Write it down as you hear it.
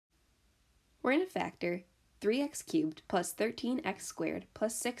We're going to factor 3x cubed plus 13x squared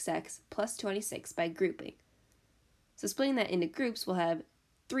plus 6x plus 26 by grouping. So splitting that into groups, we'll have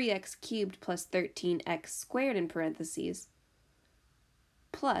 3x cubed plus 13x squared in parentheses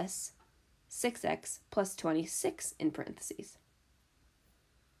plus 6x plus 26 in parentheses.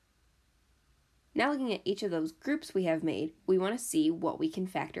 Now looking at each of those groups we have made, we want to see what we can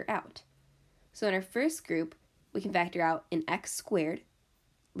factor out. So in our first group, we can factor out an x squared,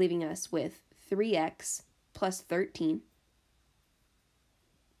 leaving us with 3x plus 13.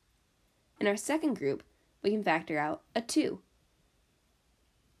 In our second group, we can factor out a 2,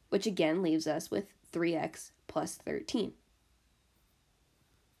 which again leaves us with 3x plus 13.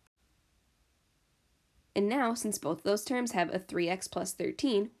 And now, since both those terms have a 3x plus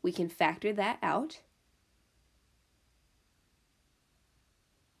 13, we can factor that out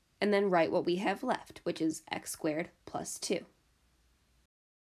and then write what we have left, which is x squared plus 2.